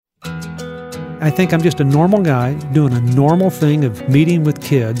I think I'm just a normal guy doing a normal thing of meeting with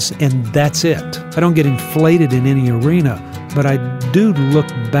kids, and that's it. I don't get inflated in any arena, but I do look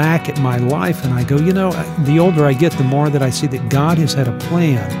back at my life and I go, the older I get, the more that I see that God has had a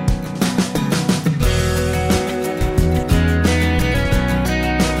plan.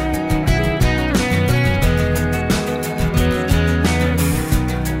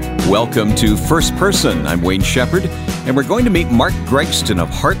 Welcome to First Person. I'm Wayne Shepherd, and we're going to meet Mark Gregston of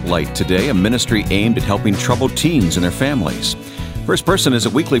Heartlight today, a ministry aimed at helping troubled teens and their families. First Person is a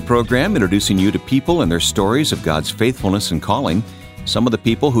weekly program introducing you to people and their stories of God's faithfulness and calling. Some of the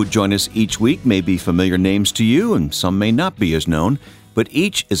people who join us each week may be familiar names to you, and some may not be as known, but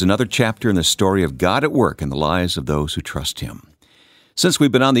each is another chapter in the story of God at work in the lives of those who trust Him. Since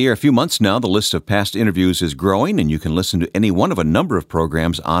we've been on the air a few months now, the list of past interviews is growing, and you can listen to any one of a number of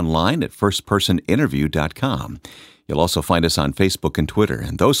programs online at firstpersoninterview.com. You'll also find us on Facebook and Twitter,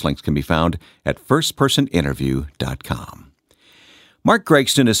 and those links can be found at firstpersoninterview.com. Mark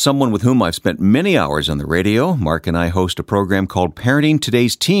Gregston is someone with whom I've spent many hours on the radio. Mark and I host a program called Parenting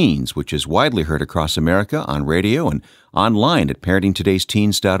Today's Teens, which is widely heard across America on radio and online at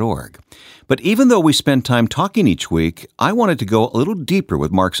parentingtodaysteens.org. But even though we spend time talking each week, I wanted to go a little deeper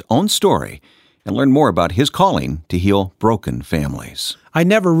with Mark's own story and learn more about his calling to heal broken families. I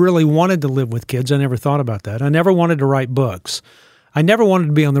never really wanted to live with kids. I never thought about that. I never wanted to write books. I never wanted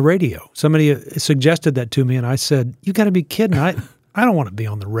to be on the radio. Somebody suggested that to me, and I said, "You got to be kidding. I don't want to be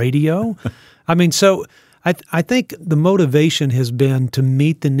on the radio." So I think the motivation has been to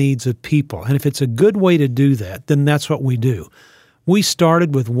meet the needs of people. And if it's a good way to do that, then that's what we do. We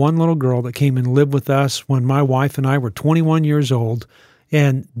started with one little girl that came and lived with us when my wife and I were 21 years old.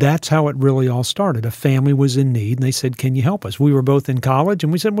 And that's how it really all started. A family was in need, and they said, "Can you help us?" We were both in college,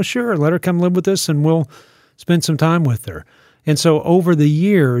 and we said, "Well, sure, let her come live with us, and we'll spend some time with her." And so over the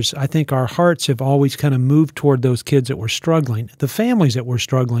years, I think our hearts have always kind of moved toward those kids that were struggling, the families that were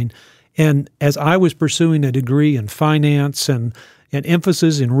struggling. And as I was pursuing a degree in finance and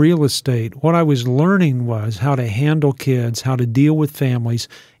emphasis in real estate, what I was learning was how to handle kids, how to deal with families,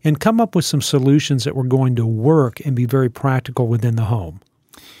 and come up with some solutions that were going to work and be very practical within the home.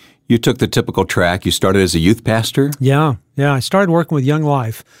 You took the typical track. You started as a youth pastor? Yeah. I started working with Young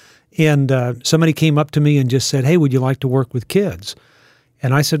Life. And somebody came up to me and just said, "Hey, would you like to work with kids?"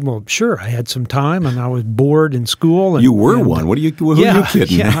 And I said, "Well, sure." I had some time, and I was bored in school. And, you were one. Who are you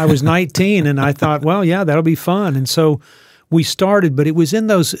kidding? Yeah, I was 19, and I thought, well, yeah, that'll be fun. And so we started, but it was in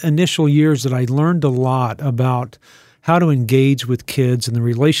those initial years that I learned a lot about how to engage with kids and the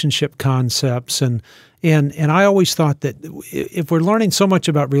relationship concepts. And I always thought that if we're learning so much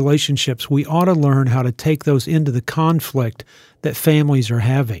about relationships, we ought to learn how to take those into the conflict that families are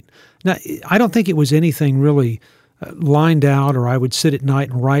having. Now, I don't think it was anything really lined out, or I would sit at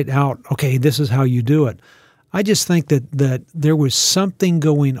night and write out, okay, this is how you do it. I just think that there was something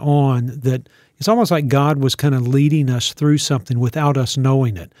going on that it's almost like God was kind of leading us through something without us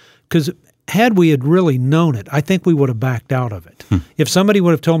knowing it. Because had we had really known it, I think we would have backed out of it. If somebody would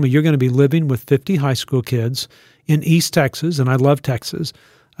have told me, "You're going to be living with 50 high school kids in East Texas," and I love Texas,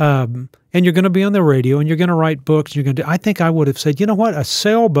 and you're going to be on the radio, and you're going to write books, and you're going to I think I would have said, "You know what? A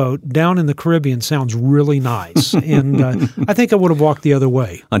sailboat down in the Caribbean sounds really nice." And I think I would have walked the other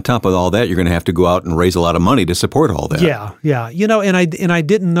way. On top of all that, you're going to have to go out and raise a lot of money to support all that. Yeah. And I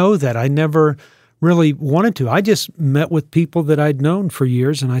didn't know that. I never really wanted to. I just met with people that I'd known for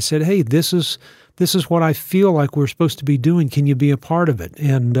years, and I said, "Hey, this is what I feel like we're supposed to be doing. Can you be a part of it?"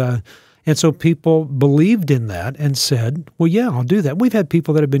 And so people believed in that and said, "Well, yeah, I'll do that." We've had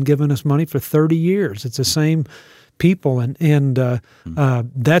people that have been giving us money for 30 years. It's the same people, and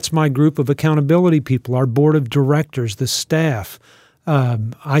that's my group of accountability people, our board of directors, the staff.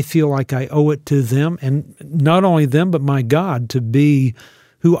 I feel like I owe it to them, and not only them, but my God, to be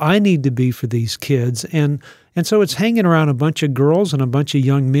who I need to be for these kids. And so it's hanging around a bunch of girls and a bunch of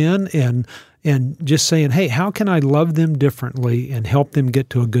young men and just saying, "Hey, how can I love them differently and help them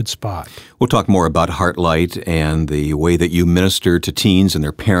get to a good spot?" We'll talk more about Heartlight and the way that you minister to teens and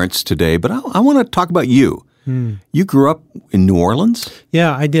their parents today, but I want to talk about you. You grew up in New Orleans?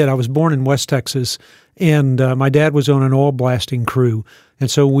 Yeah, I did. I was born in West Texas, and my dad was on an oil blasting crew, and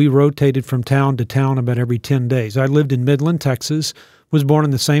so we rotated from town to town about every 10 days. I lived in Midland, Texas, was born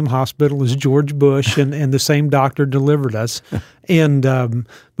in the same hospital as George Bush, and the same doctor delivered us.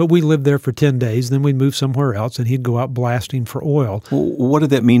 But we lived there for 10 days. Then we'd move somewhere else, and he'd go out blasting for oil. Well, what did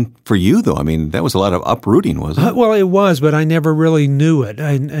that mean for you, though? I mean, that was a lot of uprooting, wasn't it? Well, it was, but I never really knew it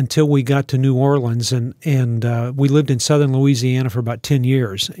until we got to New Orleans, and we lived in southern Louisiana for about 10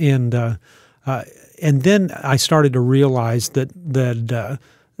 years. And then I started to realize that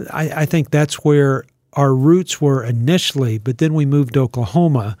I think that's where our roots were initially, but then we moved to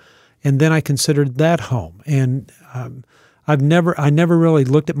Oklahoma, and then I considered that home. And I never really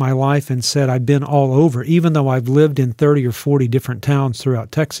looked at my life and said I've been all over, even though I've lived in 30 or 40 different towns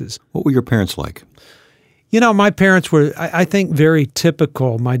throughout Texas. What were your parents like? My parents were, I think, very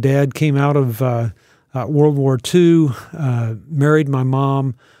typical. My dad came out of World War II, married my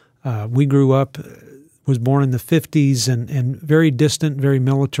mom. We grew up, was born in the 50s, and very distant, very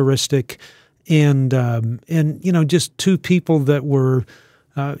militaristic, and just two people that were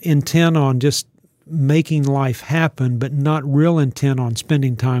intent on just making life happen, but not real intent on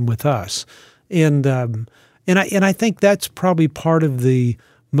spending time with us. And I think that's probably part of the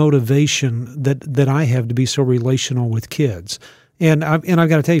motivation that I have to be so relational with kids. And I've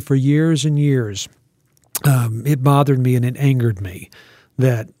got to tell you, for years and years, it bothered me and it angered me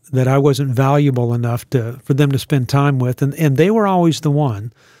that I wasn't valuable enough for them to spend time with. And they were always the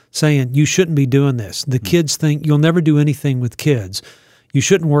one saying, you shouldn't be doing this. The kids think you'll never do anything with kids. You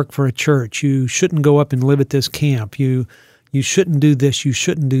shouldn't work for a church. You shouldn't go up and live at this camp. You shouldn't do this. You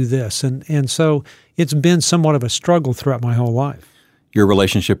shouldn't do this. And so it's been somewhat of a struggle throughout my whole life. Your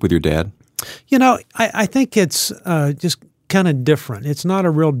relationship with your dad? I think it's just kind of different. It's not a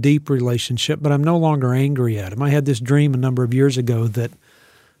real deep relationship, but I'm no longer angry at him. I had this dream a number of years ago that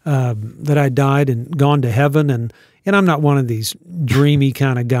I died and gone to heaven, and I'm not one of these dreamy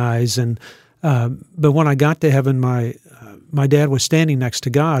kind of guys. But when I got to heaven, my dad was standing next to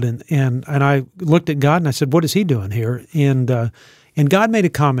God, and I looked at God and I said, "What is he doing here?" And God made a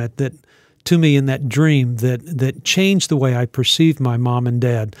comment to me in that dream that changed the way I perceived my mom and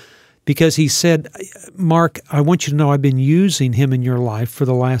dad, because he said, "Mark, I want you to know I've been using him in your life for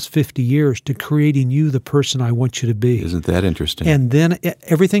the last 50 years to creating you the person I want you to be." Isn't that interesting? And then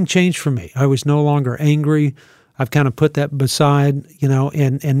everything changed for me. I was no longer angry. I've kind of put that beside,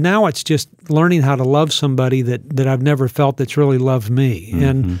 and now it's just learning how to love somebody that I've never felt that's really loved me.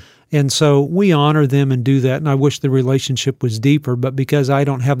 Mm-hmm. And so we honor them and do that, and I wish the relationship was deeper, but because I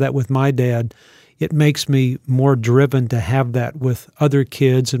don't have that with my dad, it makes me more driven to have that with other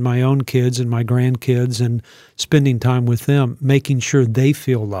kids and my own kids and my grandkids, and spending time with them, making sure they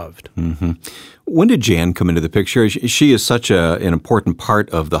feel loved. Mm-hmm. When did Jan come into the picture? She is such an important part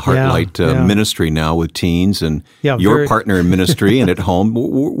of the Heartlight ministry now with teens, and your partner in ministry and at home.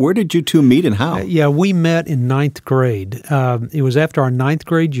 Where did you two meet and how? We met in 9th grade. It was after our 9th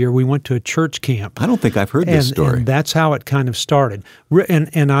grade year. We went to a church camp. I don't think I've heard this story. And that's how it kind of started.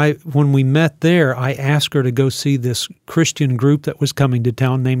 And when we met there, I asked her to go see this Christian group that was coming to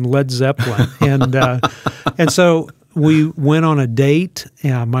town named Led Zeppelin. And so we went on a date.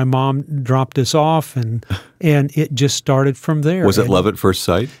 My mom dropped us off, and it just started from there. Was it love at first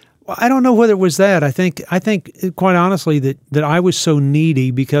sight? Well, I don't know whether it was that. I think quite honestly that I was so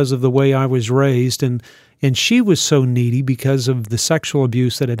needy because of the way I was raised, and she was so needy because of the sexual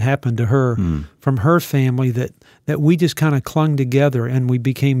abuse that had happened to her from her family, that we just kind of clung together, and we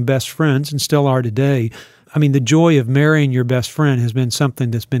became best friends and still are today. I mean, the joy of marrying your best friend has been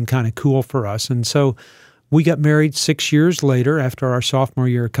something that's been kind of cool for us. And so we got married 6 years later after our sophomore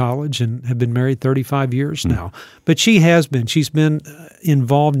year of college, and have been married 35 years now. But she's been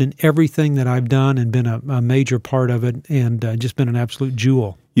involved in everything that I've done and been a major part of it, and just been an absolute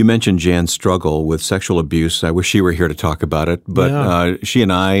jewel. You mentioned Jan's struggle with sexual abuse. I wish she were here to talk about it, but she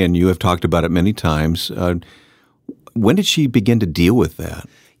and I and you have talked about it many times. When did she begin to deal with that?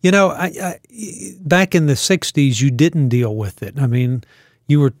 Back in the 60s, you didn't deal with it. I mean,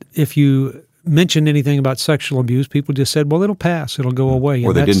 if you mentioned anything about sexual abuse, people just said, well, it'll pass, it'll go away.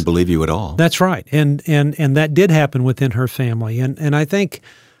 Or they didn't believe you at all. That's right. And that did happen within her family. And I think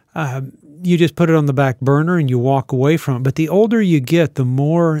you just put it on the back burner and you walk away from it. But the older you get, the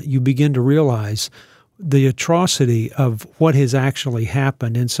more you begin to realize the atrocity of what has actually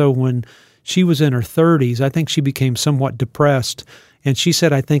happened. And so when she was in her 30s, I think she became somewhat depressed. And she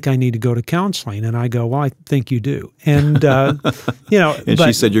said, I think I need to go to counseling. And I go, well, I think you do. And, and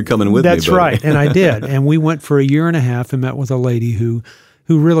she said, you're coming with me. That's right. And I did. And we went for a year and a half and met with a lady who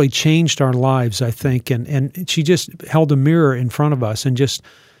really changed our lives, I think. And she just held a mirror in front of us and just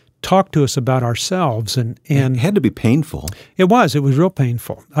talked to us about ourselves. And it had to be painful. It was real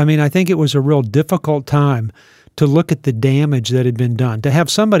painful. I mean, I think it was a real difficult time to look at the damage that had been done, to have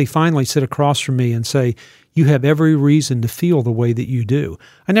somebody finally sit across from me and say, you have every reason to feel the way that you do.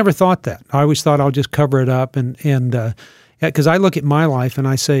 I never thought that. I always thought I'll just cover it up, and because I look at my life and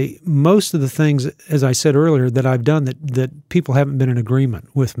I say most of the things, as I said earlier, that I've done that people haven't been in agreement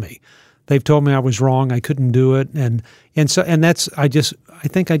with me. They've told me I was wrong, I couldn't do it, and that's I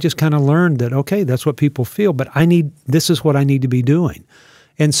think I just kind of learned that, okay, that's what people feel, but this is what I need to be doing.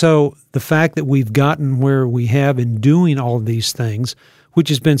 And so the fact that we've gotten where we have in doing all of these things, which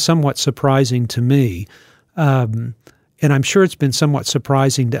has been somewhat surprising to me, and I'm sure it's been somewhat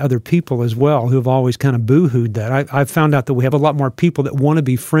surprising to other people as well who have always kind of boo-hooed that. I've found out that we have a lot more people that want to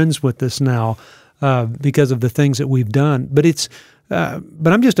be friends with us now because of the things that we've done. But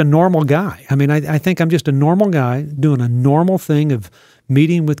I'm just a normal guy. I mean, I think I'm just a normal guy doing a normal thing of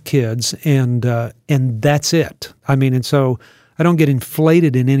meeting with kids, and that's it. I mean, and so I don't get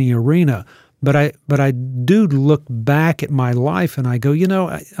inflated in any arena. But I do look back at my life and I go,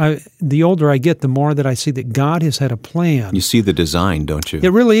 the older I get, the more that I see that God has had a plan. You see the design, don't you?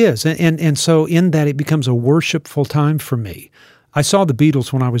 It really is. And so in that, it becomes a worshipful time for me. I saw the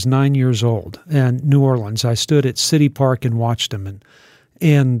Beatles when I was 9 years old in New Orleans. I stood at City Park and watched them.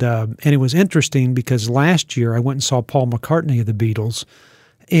 And it was interesting because last year I went and saw Paul McCartney of the Beatles.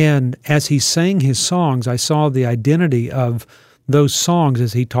 And as he sang his songs, I saw the identity of those songs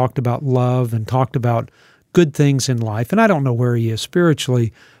as he talked about love and talked about good things in life. And I don't know where he is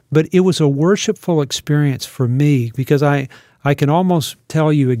spiritually, but it was a worshipful experience for me because I can almost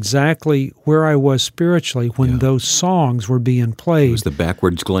tell you exactly where I was spiritually when those songs were being played. It was the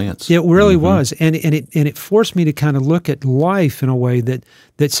backwards glance. It really was. And it forced me to kind of look at life in a way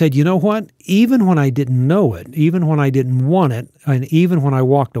that said, you know what? Even when I didn't know it, even when I didn't want it, and even when I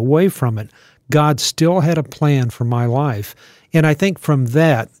walked away from it, God still had a plan for my life. And I think from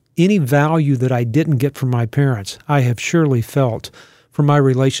that, any value that I didn't get from my parents, I have surely felt from my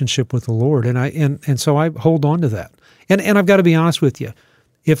relationship with the Lord. And so I hold on to that. And I've got to be honest with you.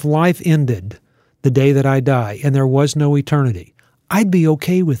 If life ended the day that I die and there was no eternity, I'd be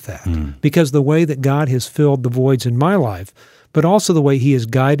okay with that because the way that God has filled the voids in my life, but also the way He has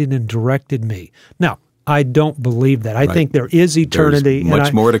guided and directed me. Now, I don't believe that. I think there is eternity. There's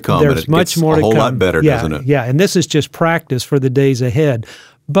much more to come. There's much more to come. A whole lot better, doesn't it? Yeah, and this is just practice for the days ahead.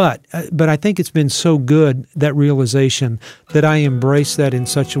 But I think it's been so good, that realization, that I embrace that in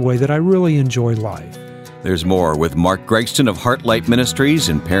such a way that I really enjoy life. There's more with Mark Gregston of Heartlight Ministries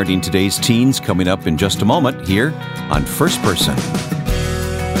and Parenting Today's Teens coming up in just a moment here on First Person.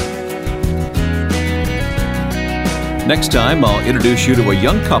 Next time, I'll introduce you to a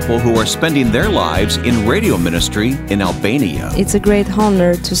young couple who are spending their lives in radio ministry in Albania. It's a great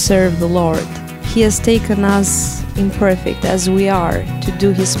honor to serve the Lord. He has taken us imperfect as we are to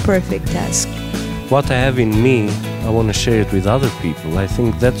do His perfect task. What I have in me, I want to share it with other people. I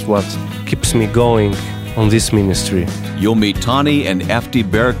think that's what keeps me going on this ministry. You'll meet Tani and Afti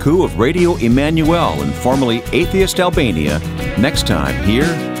Beraku of Radio Emmanuel in formerly Atheist Albania next time here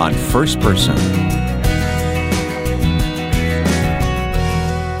on First Person.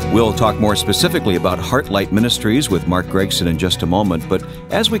 We'll talk more specifically about Heartlight Ministries with Mark Gregston in just a moment, but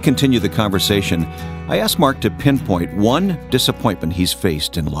as we continue the conversation, I asked Mark to pinpoint one disappointment he's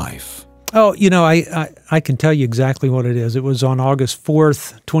faced in life. Oh, I can tell you exactly what it is. It was on August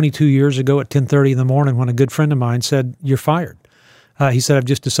 4th, 22 years ago at 10:30 in the morning when a good friend of mine said, "You're fired." He said, "I've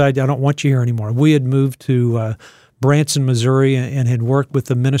just decided I don't want you here anymore." We had moved to Branson, Missouri, and had worked with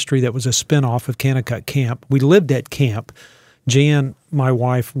the ministry that was a spinoff of Kanakuk Camp. We lived at camp. Jan, my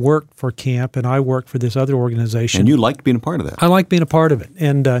wife, worked for camp, and I worked for this other organization. And you liked being a part of that. I liked being a part of it.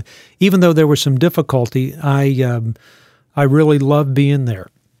 And even though there was some difficulty, I really loved being there.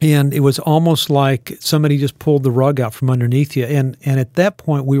 And it was almost like somebody just pulled the rug out from underneath you. And at that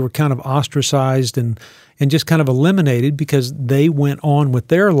point, we were kind of ostracized and just kind of eliminated because they went on with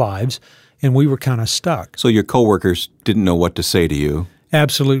their lives, and we were kind of stuck. So your coworkers didn't know what to say to you?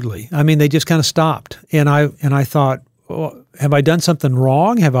 Absolutely. I mean, they just kind of stopped. And I thought, well, have I done something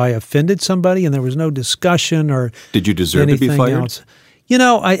wrong? Have I offended somebody? And there was no discussion or Did you deserve to be fired? Else.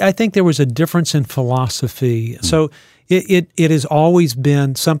 I think there was a difference in philosophy. So it has always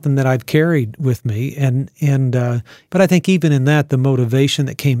been something that I've carried with me. But I think even in that, the motivation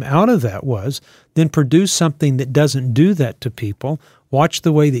that came out of that was then produce something that doesn't do that to people. Watch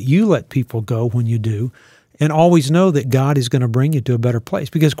the way that you let people go when you do. And always know that God is going to bring you to a better place.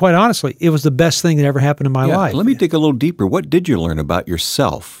 Because quite honestly, it was the best thing that ever happened in my life. Let me dig a little deeper. What did you learn about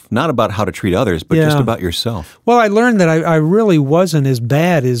yourself? Not about how to treat others, but just about yourself. Well, I learned that I really wasn't as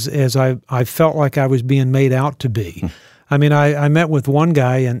bad as I felt like I was being made out to be. I mean, I met with one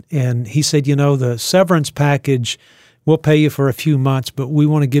guy, and he said, the severance package, we'll pay you for a few months, but we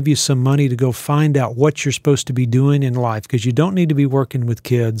want to give you some money to go find out what you're supposed to be doing in life, because you don't need to be working with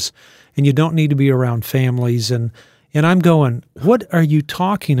kids, and you don't need to be around families. And I'm going, what are you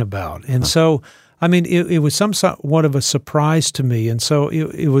talking about? And so, I mean, it was somewhat of a surprise to me. And so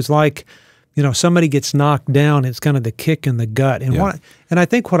it was like, somebody gets knocked down, it's kind of the kick in the gut. And I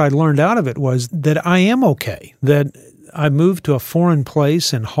think what I learned out of it was that I am okay, that I moved to a foreign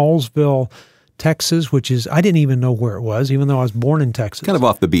place in Hallsville, Texas, which is, I didn't even know where it was, even though I was born in Texas. Kind of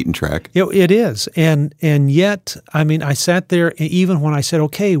off the beaten track. It is. And yet, I mean, I sat there, even when I said,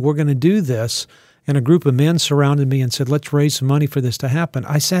 okay, we're going to do this, and a group of men surrounded me and said, let's raise some money for this to happen.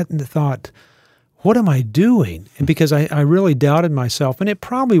 I sat and thought, what am I doing? And because I really doubted myself. And it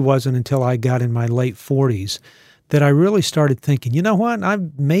probably wasn't until I got in my late 40s that I really started thinking, you know what, I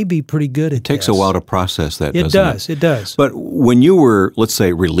may be pretty good at this. It takes a while to process that, doesn't it? It does. But when you were, let's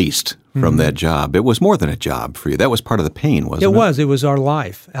say, released from that job, it was more than a job for you. That was part of the pain, wasn't it? It was our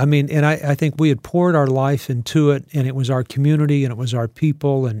life. I mean, and I think we had poured our life into it, and it was our community, and it was our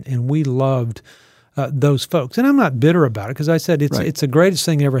people, and we loved those folks. And I'm not bitter about it, because I said it's the greatest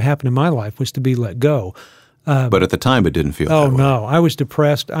thing that ever happened in my life was to be let go. But at the time, it didn't feel that way. Oh, no. I was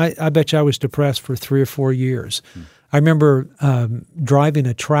depressed. I bet you I was depressed for 3 or 4 years. I remember driving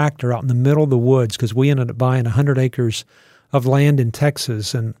a tractor out in the middle of the woods, because we ended up buying 100 acres of land in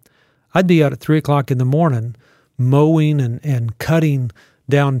Texas. And I'd be out at 3 o'clock in the morning mowing and cutting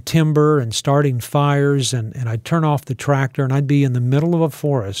down timber and starting fires. And I'd turn off the tractor, and I'd be in the middle of a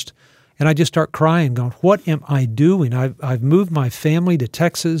forest. And I'd just start crying, going, what am I doing? I've moved my family to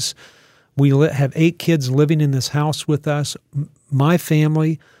Texas. We have 8 kids living in this house with us. My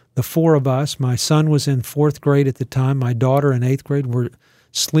family, the 4 of us, my son was in 4th grade at the time, my daughter in 8th grade, were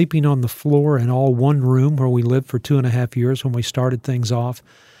sleeping on the floor in all one room where we lived for 2.5 years when we started things off.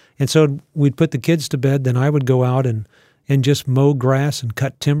 And so we'd put the kids to bed, then I would go out and just mow grass and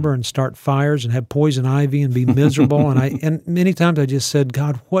cut timber and start fires and have poison ivy and be miserable. and many times I just said,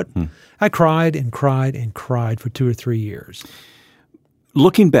 God, what? I cried and cried and cried for 2 or 3 years.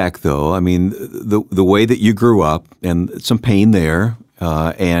 Looking back, though, I mean, the way that you grew up and some pain there,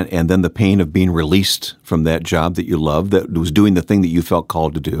 and then the pain of being released from that job that you loved, that was doing the thing that you felt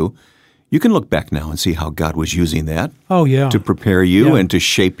called to do, you can look back now and see how God was using that to prepare you and to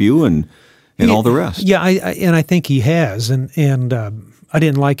shape you and all the rest. Yeah, I think He has, and I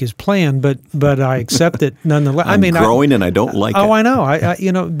didn't like His plan, but I accept it nonetheless. I'm growing and I don't like it. Oh, I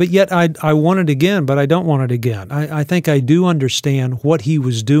know. But yet I want it again, but I don't want it again. I think I do understand what He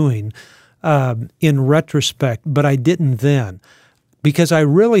was doing in retrospect, but I didn't then, because I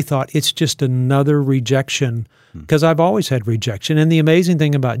really thought it's just another rejection, because I've always had rejection. And the amazing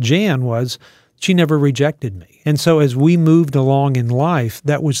thing about Jan was she never rejected me. And so as we moved along in life,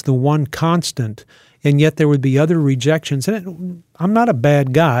 that was the one constant. And yet there would be other rejections. And I'm not a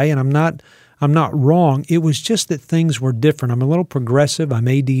bad guy, and I'm not wrong. It was just that things were different. I'm a little progressive. I'm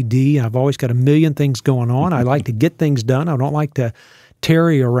ADD. I've always got a million things going on. I like to get things done. I don't like to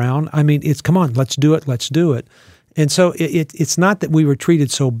tarry around. I mean, it's come on, let's do it. And so it's not that we were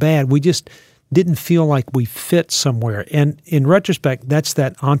treated so bad. We just didn't feel like we fit somewhere. And in retrospect, that's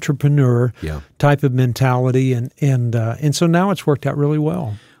that entrepreneur type of mentality. And so now it's worked out really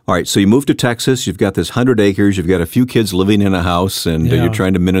well. All right, so you moved to Texas. You've got this 100 acres. You've got a few kids living in a house, and you're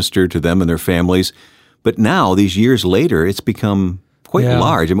trying to minister to them and their families. But now, these years later, it's become quite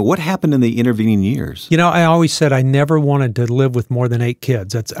large. I mean, what happened in the intervening years? You know, I always said I never wanted to live with more than 8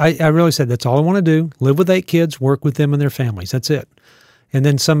 kids. I really said that's all I want to do, live with 8 kids, work with them and their families. That's it. And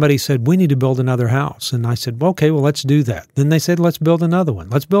then somebody said, we need to build another house. And I said, well, okay, well, let's do that. Then they said, let's build another one.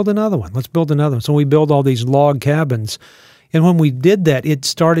 Let's build another one. Let's build another one. So we build all these log cabins. And when we did that, it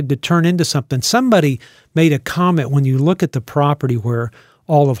started to turn into something. Somebody made a comment, when you look at the property where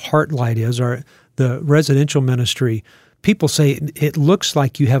all of Heartlight is, or the residential ministry, people say it looks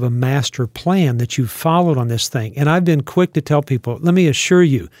like you have a master plan that you've followed on this thing. And I've been quick to tell people, let me assure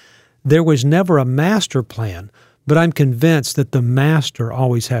you, there was never a master plan, but I'm convinced that the master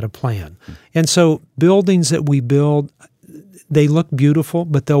always had a plan. And so buildings that we build, they look beautiful,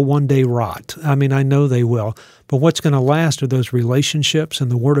 but they'll one day rot. I mean, I know they will. But what's going to last are those relationships and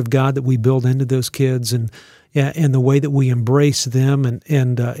the Word of God that we build into those kids, and the way that we embrace them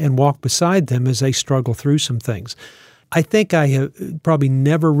and walk beside them as they struggle through some things. I think I have probably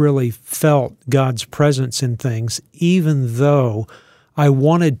never really felt God's presence in things, even though I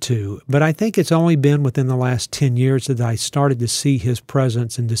wanted to. But I think it's only been within the last 10 years that I started to see His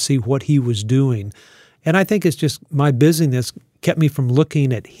presence and to see what He was doing. And I think it's just my busyness kept me from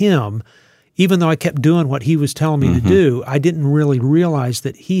looking at Him. Even though I kept doing what He was telling me to do, I didn't really realize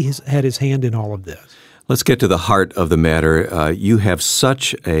that He had His hand in all of this. Let's get to the heart of the matter. You have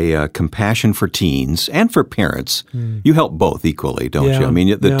such a compassion for teens and for parents. You help both equally, don't you? I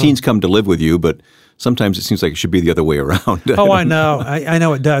mean, the teens come to live with you, but sometimes it seems like it should be the other way around. Oh, I know. I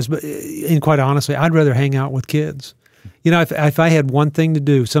know it does. But and quite honestly, I'd rather hang out with kids. You know, if I had one thing to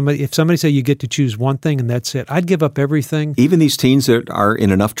do, if somebody said you get to choose one thing and that's it, I'd give up everything. Even these teens that are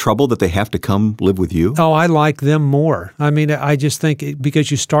in enough trouble that they have to come live with you? Oh, I like them more. I mean, I just think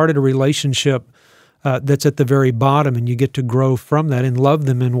because you started a relationship that's at the very bottom, and you get to grow from that and love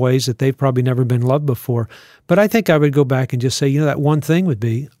them in ways that they've probably never been loved before. But I think I would go back and just say, that one thing would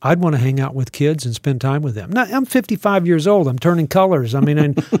be, I'd want to hang out with kids and spend time with them. Now, I'm 55 years old. I'm turning colors. I mean,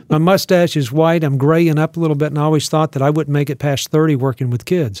 and my mustache is white. I'm graying up a little bit, and I always thought that I wouldn't make it past 30 working with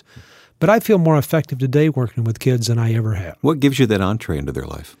kids. But I feel more effective today working with kids than I ever have. What gives you that entree into their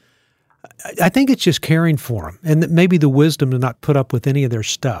life? I think it's just caring for them, and maybe the wisdom to not put up with any of their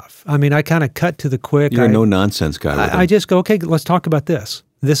stuff. I mean, I kind of cut to the quick. You're a no-nonsense guy with them. I just go, okay, let's talk about this.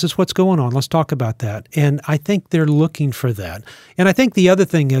 This is what's going on. Let's talk about that. And I think they're looking for that. And I think the other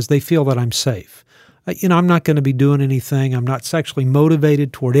thing is they feel that I'm safe. I'm not going to be doing anything. I'm not sexually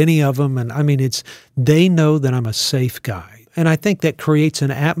motivated toward any of them. And I mean, they know that I'm a safe guy. And I think that creates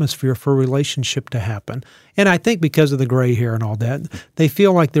an atmosphere for a relationship to happen. And I think because of the gray hair and all that, they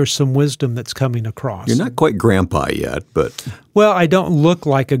feel like there's some wisdom that's coming across. You're not quite grandpa yet, but... Well, I don't look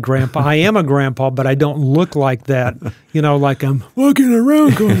like a grandpa. I am a grandpa, but I don't look like that, like I'm walking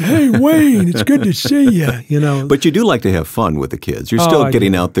around going, hey, Wayne, it's good to see you, But you do like to have fun with the kids. You're still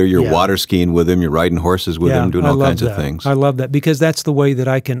getting out there. You're water skiing with them. You're riding horses with them, doing all kinds of things. I love that because that's the way that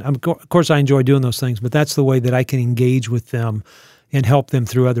I can, of course, I enjoy doing those things, but that's the way that I can engage with them and help them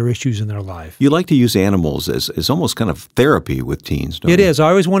through other issues in their life. You like to use animals as almost kind of therapy with teens, don't you? It is. I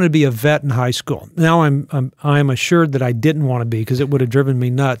always wanted to be a vet in high school. Now I'm assured that I didn't want to be because it would have driven me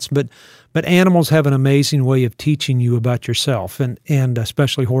nuts. But animals have an amazing way of teaching you about yourself, and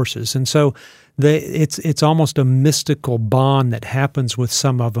especially horses. And so it's almost a mystical bond that happens with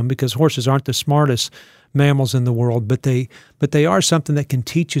some of them because horses aren't the smartest mammals in the world, but they are something that can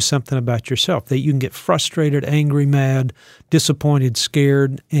teach you something about yourself. That you can get frustrated, angry, mad, disappointed,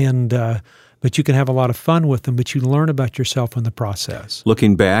 scared, and but you can have a lot of fun with them. But you learn about yourself in the process.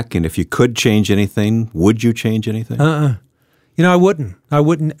 Looking back, and if you could change anything, would you change anything? I wouldn't. I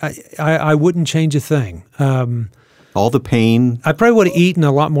wouldn't change a thing. All the pain. I probably would have eaten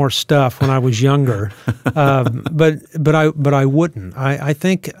a lot more stuff when I was younger, but I wouldn't. I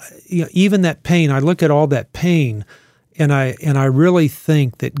think even that pain. I look at all that pain, and I really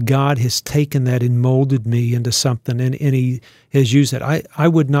think that God has taken that and molded me into something, and He has used it. I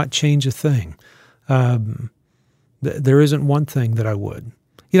would not change a thing. There isn't one thing that I would.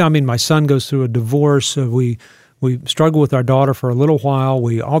 My son goes through a divorce. We struggle with our daughter for a little while.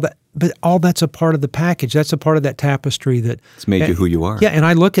 But all that's a part of the package. That's a part of that tapestry it's made you who you are. Yeah, and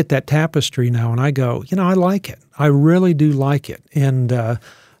I look at that tapestry now and I go, I like it. I really do like it. And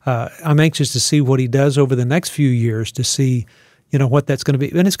I'm anxious to see what He does over the next few years to see, what that's going to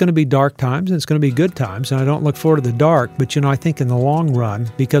be. And it's going to be dark times and it's going to be good times. And I don't look forward to the dark. But, I think in the long run,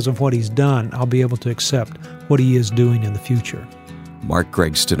 because of what He's done, I'll be able to accept what He is doing in the future. Mark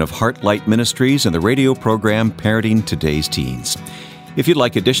Gregston of Heartlight Ministries and the radio program Parenting Today's Teens. If you'd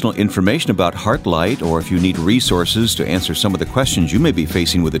like additional information about Heartlight, or if you need resources to answer some of the questions you may be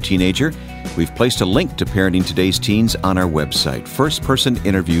facing with a teenager, we've placed a link to Parenting Today's Teens on our website,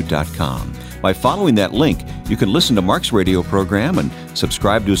 firstpersoninterview.com. By following that link, you can listen to Mark's radio program and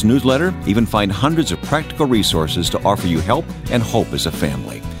subscribe to his newsletter, even find hundreds of practical resources to offer you help and hope as a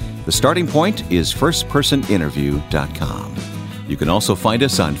family. The starting point is firstpersoninterview.com. You can also find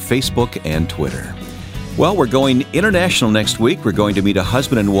us on Facebook and Twitter. Well, we're going international next week. We're going to meet a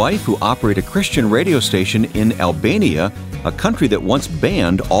husband and wife who operate a Christian radio station in Albania, a country that once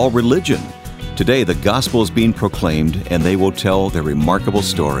banned all religion. Today, the gospel is being proclaimed, and they will tell their remarkable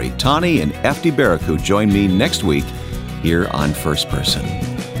story. Tani and Efti Baraku join me next week here on First Person.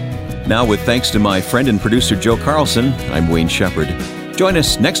 Now, with thanks to my friend and producer Joe Carlson, I'm Wayne Shepherd. Join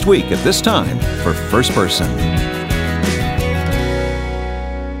us next week at this time for First Person.